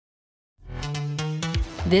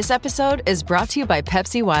This episode is brought to you by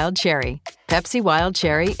Pepsi Wild Cherry. Pepsi Wild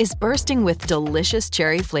Cherry is bursting with delicious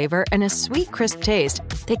cherry flavor and a sweet, crisp taste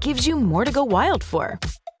that gives you more to go wild for.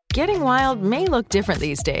 Getting wild may look different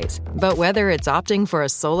these days, but whether it's opting for a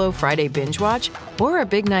solo Friday binge watch or a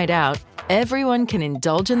big night out, everyone can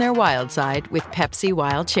indulge in their wild side with Pepsi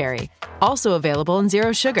Wild Cherry. Also available in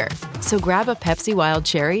Zero Sugar. So grab a Pepsi Wild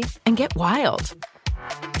Cherry and get wild.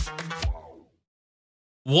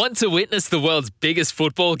 Want to witness the world's biggest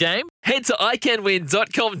football game? Head to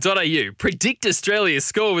iCanWin.com.au, predict Australia's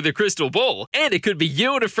score with a crystal ball, and it could be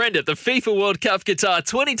you and a friend at the FIFA World Cup Qatar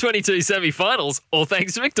 2022 semi-finals, all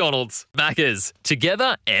thanks to McDonald's. Maccas,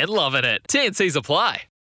 together and loving it. TNCs apply.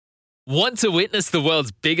 Want to witness the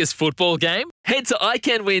world's biggest football game? Head to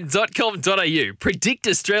iCanWin.com.au, predict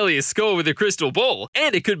Australia's score with a crystal ball,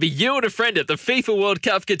 and it could be you and a friend at the FIFA World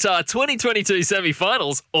Cup Qatar 2022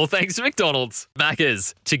 semi-finals, all thanks to McDonald's.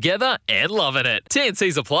 Maccas, together and loving it.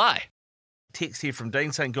 TNCs apply. Text here from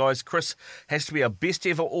Dean saying, guys, Chris has to be our best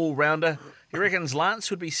ever all-rounder. He reckons Lance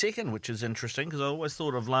would be second, which is interesting because I always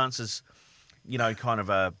thought of Lance as, kind of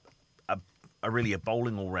a really a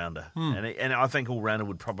bowling all-rounder. And I think all-rounder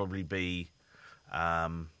would probably be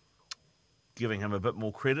giving him a bit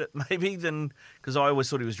more credit maybe than... Because I always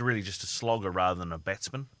thought he was really just a slogger rather than a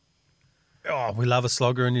batsman. Oh, we love a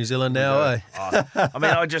slogger in New Zealand now, eh?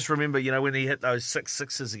 I just remember, when he hit those 6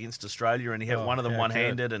 sixes against Australia and he hit one of them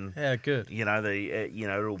one-handed. Good. And yeah, good.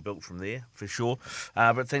 It all built from there, for sure.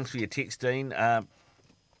 But thanks for your text, Dean.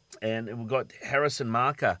 And we've got Harrison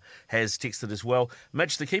Marker has texted as well.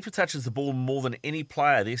 Mitch, the keeper touches the ball more than any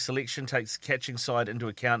player. Their selection takes catching side into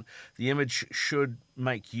account. The image should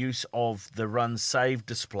make use of the run save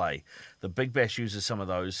display. The Big Bash uses some of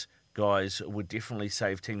those guys would definitely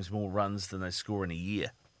save teams more runs than they score in a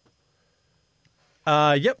year.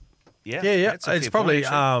 Yep. Yeah. It's probably,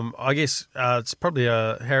 I guess, it's probably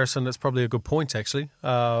Harrison. That's probably a good point, actually.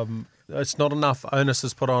 It's not enough onus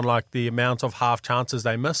is put on like the amount of half chances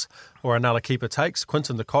they miss or another keeper takes.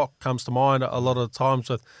 Quinton de Kock comes to mind a lot of the times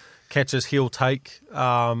with catches he'll take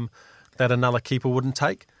that another keeper wouldn't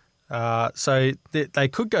take. So they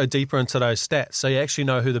could go deeper into those stats. So you actually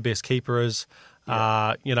know who the best keeper is.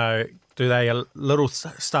 Yeah. Do they little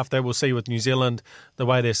stuff that we'll see with New Zealand, the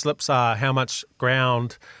way their slips are, how much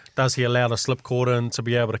ground does he allow the slip cord in to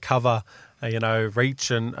be able to cover,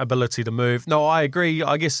 reach and ability to move? No, I agree.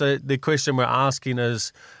 I guess the question we're asking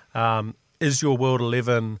is your World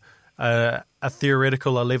 11 a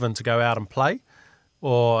theoretical 11 to go out and play,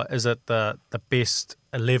 or is it the best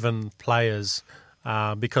 11 players?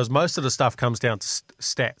 Because most of the stuff comes down to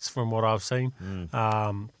stats from what I've seen.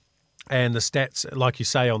 And the stats, like you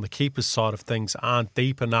say, on the keeper's side of things aren't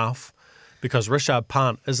deep enough because Rishabh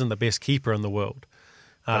Pant isn't the best keeper in the world.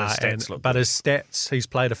 But his stats, he's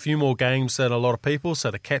played a few more games than a lot of people,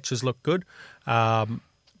 so the catches look good.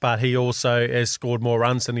 But he also has scored more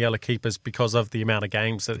runs than the other keepers because of the amount of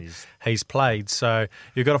games that he's played. So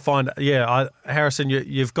you've got to find, Harrison,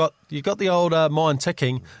 you've got the old mind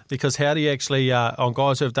ticking because how do you actually, on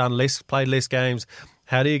guys who have played less games,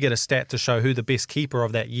 how do you get a stat to show who the best keeper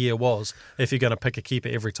of that year was if you're going to pick a keeper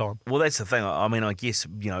every time? Well, that's the thing. I mean, I guess,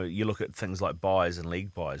 you look at things like buys and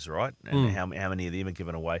league buys, right? And how many of them are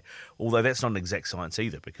given away. Although that's not an exact science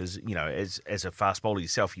either because, as a fast bowler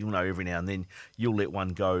yourself, you'll know every now and then you'll let one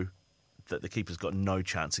go that the keeper's got no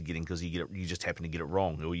chance of getting because you just happen to get it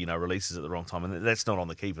wrong or, releases at the wrong time. And that's not on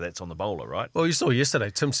the keeper, that's on the bowler, right? Well, you saw yesterday,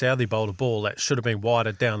 Tim Southey bowled a ball that should have been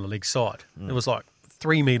wider down the leg side. It was like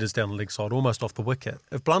 3 metres down the leg side, almost off the wicket.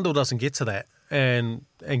 If Blundell doesn't get to that and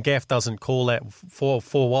Gaff doesn't call that four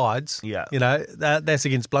wides, that's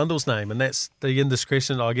against Blundell's name, and that's the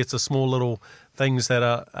indiscretion. I guess the small little things that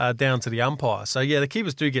are down to the umpire. So the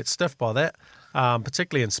keepers do get stiff by that,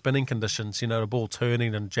 particularly in spinning conditions. The ball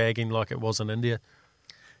turning and jagging like it was in India.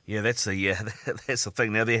 Yeah, that's the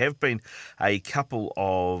thing. Now there have been a couple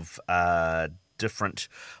of different.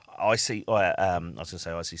 I was going to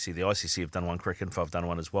say ICC. The ICC have done one, Cricket Info have done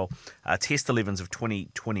one as well. Test 11s of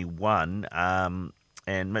 2021. And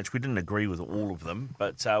Mitch, we didn't agree with all of them,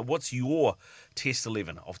 but what's your Test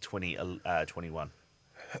 11 of 2021?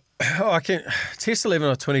 Test 11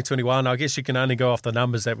 of 2021, I guess you can only go off the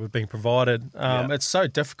numbers that we've been provided. It's so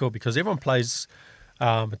difficult because everyone plays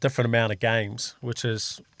a different amount of games, which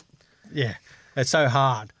is, it's so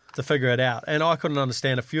hard to figure it out. And I couldn't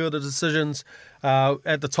understand a few of the decisions.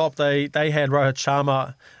 At the top, they had Rohit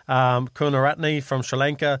Sharma, Karunaratne from Sri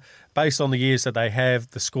Lanka. Based on the years that they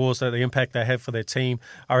have, the scores, the impact they have for their team,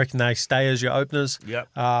 I reckon they stay as your openers. Yep.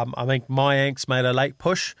 I think Mayank's made a late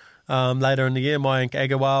push later in the year, Mayank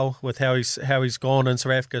Agarwal, with how he's gone in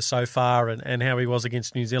South Africa so far and how he was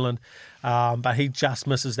against New Zealand. But he just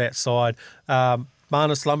misses that side.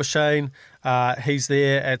 Marnus Labuschagne, he's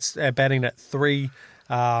there at batting at 3.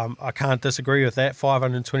 I can't disagree with that.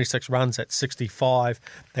 526 runs at 65.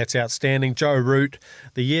 That's outstanding. Joe Root,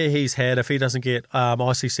 the year he's had, if he doesn't get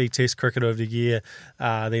ICC Test Cricketer of the Year,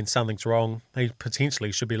 then something's wrong. He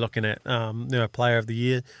potentially should be looking at Player of the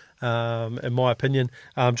Year, in my opinion.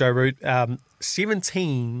 Joe Root,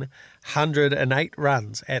 1,708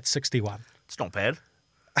 runs at 61. It's not bad.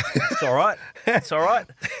 It's all right. It's all right.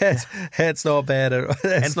 That's not bad.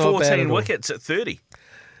 And 14 wickets at 30.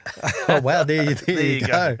 Oh, wow, there you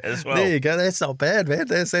go. As well. There you go. That's not bad, man.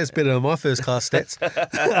 That's better than my first-class stats.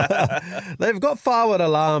 They've got Fawad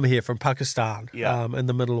Alam here from Pakistan in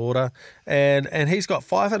the middle order, and he's got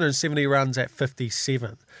 570 runs at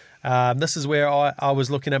 57. This is where I was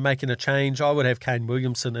looking at making a change. I would have Kane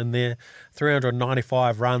Williamson in there,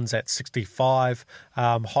 395 runs at 65,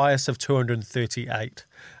 highest of 238.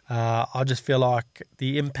 I just feel like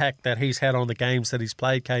the impact that he's had on the games that he's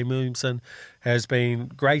played, Kane Williamson, has been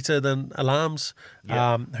greater than Alam's,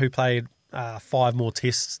 who played 5 more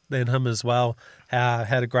tests than him as well.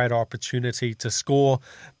 Had a great opportunity to score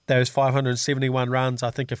those 571 runs.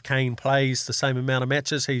 I think if Kane plays the same amount of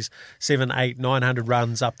matches, he's 700, 800, 900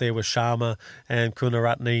 runs up there with Sharma and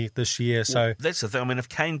Kunaratne this year. So that's the thing. I mean, if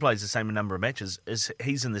Kane plays the same number of matches,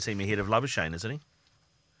 he's in the team ahead of Labuschagne, isn't he?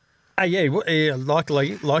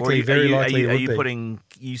 Likely, Are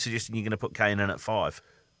you suggesting you're going to put Kane in at 5?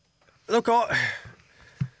 Look,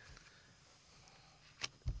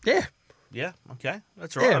 Yeah, okay,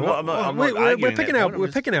 that's right. Yeah, we're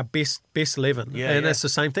picking our best 11, that's the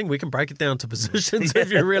same thing. We can break it down to positions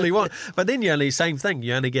if you really want, but then you only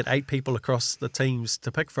get 8 people across the teams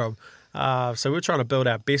to pick from. So we're trying to build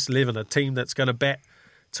our best 11, a team that's going to bat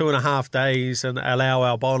 2.5 days and allow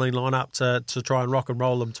our bowling lineup to try and rock and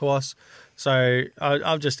roll them twice. So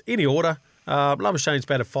I've just any order. Labuschagne's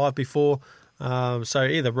batted 5 before, so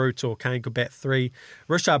either Root or Kane could bat 3.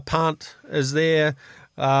 Rishabh Pant is there.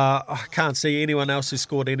 I can't see anyone else who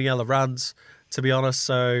scored any other runs, to be honest.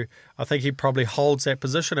 So I think he probably holds that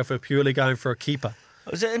position if we're purely going for a keeper.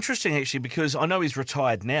 It was interesting, actually, because I know he's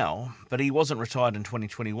retired now, but he wasn't retired in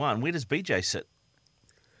 2021. Where does BJ sit?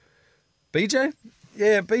 BJ?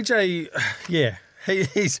 Yeah, BJ. Yeah,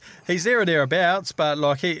 he's there or thereabouts, but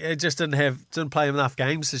like he just didn't play enough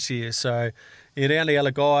games this year. So the only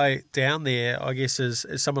other guy down there, I guess, is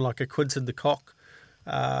someone like a Quinton de Kock,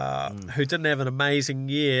 who didn't have an amazing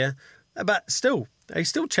year, but he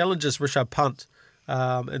still challenges Rishabh Pant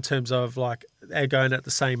in terms of like going at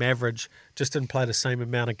the same average, just didn't play the same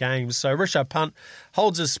amount of games. So Rishabh Pant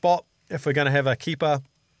holds his spot if we're going to have a keeper.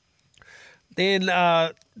 Then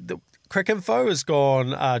the Cricinfo has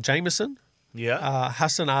gone Jameson,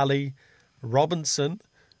 Hassan Ali, Robinson,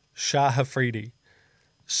 Shah Afridi.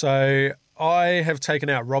 So I have taken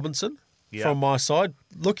out Robinson from my side.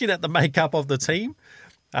 Looking at the makeup of the team,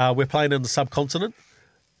 we're playing in the subcontinent.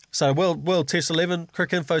 So World Test 11,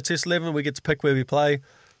 Cricinfo Test 11, we get to pick where we play.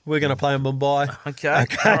 We're going to play in Mumbai. Okay.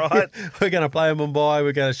 All right. We're going to play in Mumbai.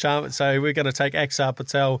 We're going to take Axar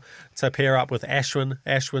Patel to pair up with Ashwin.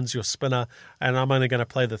 Ashwin's your spinner, and I'm only going to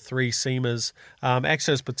play the 3 seamers.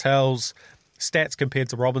 Axar Patel's stats compared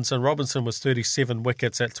to Robinson. Robinson was 37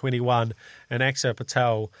 wickets at 21, and Axar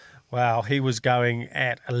Patel, wow, he was going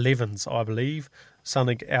at 11s, I believe.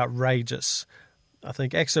 Something outrageous. I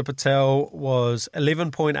think Axar Patel was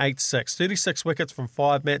 11.86. 36 wickets from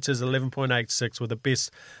 5 matches, 11.86 with the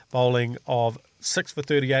best bowling of 6 for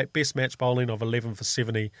 38, best match bowling of 11 for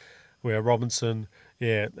 70, where Robinson,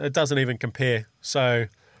 it doesn't even compare. So,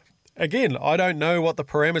 again, I don't know what the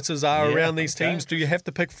parameters are around these teams. Do you have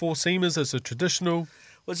to pick 4 seamers as a traditional?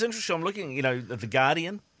 Well, it's interesting. I'm looking, at the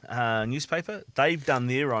Guardian newspaper. They've done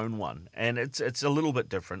their own one, and it's a little bit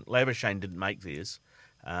different. Labuschagne didn't make theirs.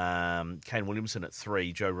 Kane Williamson at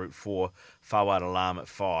 3, Joe Root 4, Fawad Alam at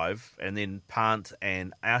 5, and then Pant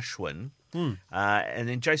and Ashwin, and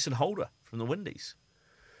then Jason Holder from the Windies.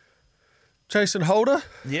 Jason Holder?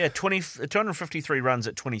 Yeah, 253 runs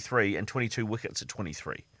at 23 and 22 wickets at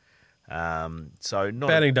 23.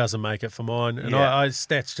 Batting doesn't make it for mine, and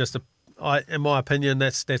that's just in my opinion,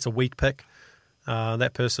 that's a weak pick.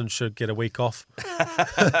 That person should get a week off.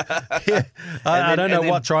 I don't know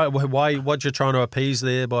what you're trying to appease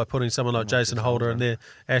there by putting someone like Jason Holder in there.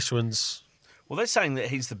 Ashwin's. Well, they're saying that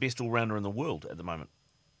he's the best all-rounder in the world at the moment.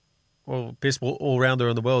 well, best all-rounder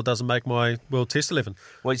in the world doesn't make my World Test 11.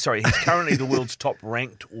 Well, sorry, he's currently the world's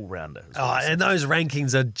top-ranked all-rounder. And those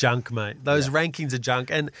rankings are junk, mate. Those rankings are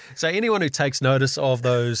junk. And so anyone who takes notice of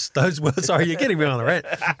those sorry, you're getting me on a rant.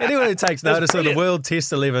 Anyone who takes notice of the World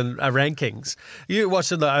Test 11 rankings, you're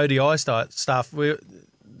watching the ODI stuff,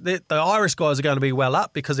 the Irish guys are going to be well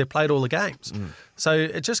up because they've played all the games. So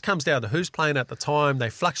it just comes down to who's playing at the time. They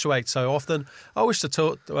fluctuate so often. I wish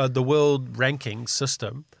the world ranking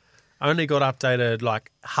system only got updated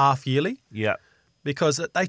like half yearly. Yeah. Because they